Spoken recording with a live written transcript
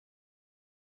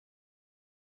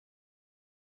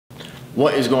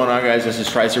What is going on, guys? This is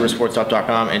Trice here with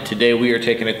SportStop.com, and today we are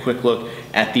taking a quick look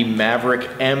at the Maverik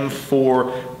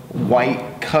M4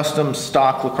 white custom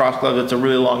stock lacrosse glove. It's a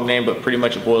really long name, but pretty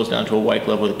much it boils down to a white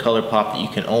glove with a color pop that you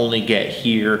can only get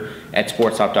here at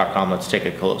SportStop.com. Let's take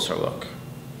a closer look.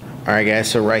 All right,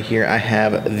 guys, so right here I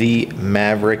have the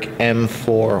Maverik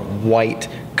M4 white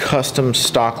custom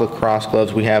stock lacrosse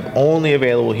gloves we have only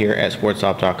available here at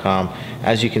SportStop.com.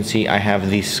 As you can see, I have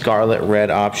the scarlet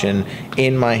red option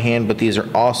in my hand, but these are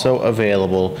also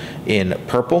available in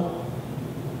purple,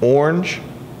 orange,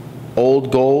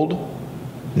 old gold,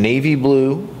 navy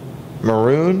blue,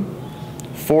 maroon,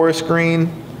 forest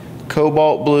green,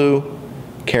 cobalt blue,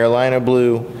 Carolina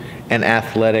blue, and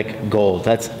athletic gold.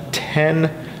 That's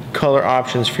 10 color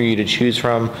options for you to choose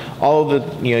from. All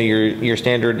of the, your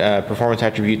standard performance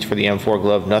attributes for the M4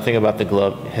 glove. Nothing about the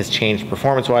glove has changed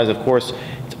performance-wise. Of course,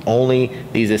 it's only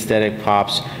these aesthetic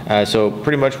pops. So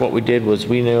pretty much what we did was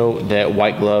we know that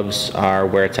white gloves are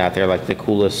where it's at. They're like the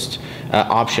coolest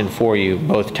option for you,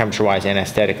 both temperature-wise and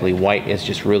aesthetically. White is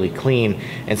just really clean,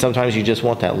 and sometimes you just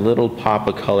want that little pop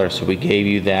of color. So we gave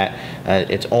you that.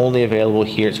 It's only available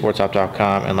here at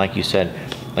SportStop.com, and like you said,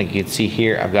 like you can see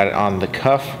here, I've got it on the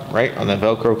cuff, right, on the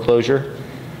Velcro closure,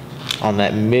 on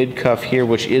that mid cuff here,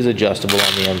 which is adjustable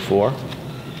on the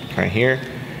M4, right here,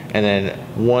 and then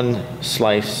one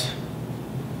slice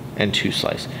and two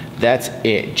slice. That's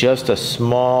it, just a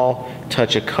small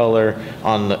touch of color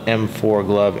on the M4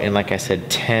 glove, and like I said,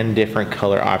 10 different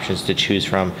color options to choose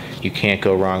from. You can't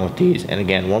go wrong with these. And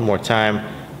again, one more time,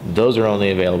 those are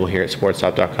only available here at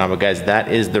SportStop.com. But guys,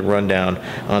 that is the rundown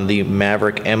on the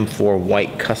Maverik M4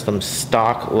 white custom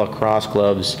stock lacrosse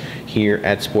gloves here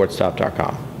at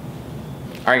SportStop.com.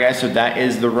 All right, guys, so that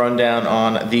is the rundown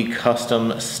on the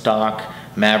custom stock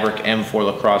Maverik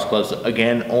M4 lacrosse gloves.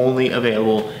 Again, only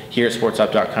available here at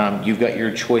SportStop.com. You've got your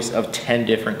choice of 10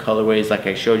 different colorways like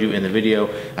I showed you in the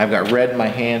video. I've got red in my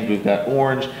hand, we've got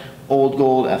orange, old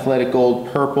gold, athletic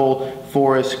gold, purple,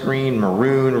 forest green,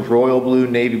 maroon, royal blue,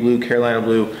 navy blue, Carolina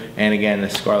blue, and again, the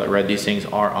scarlet red. These things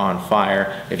are on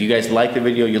fire. If you guys like the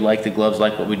video, you like the gloves,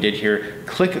 like what we did here,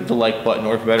 click the like button,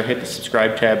 or if better, hit the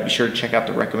subscribe tab. Be sure to check out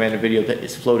the recommended video that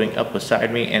is floating up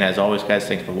beside me. And as always, guys,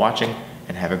 thanks for watching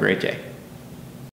and have a great day.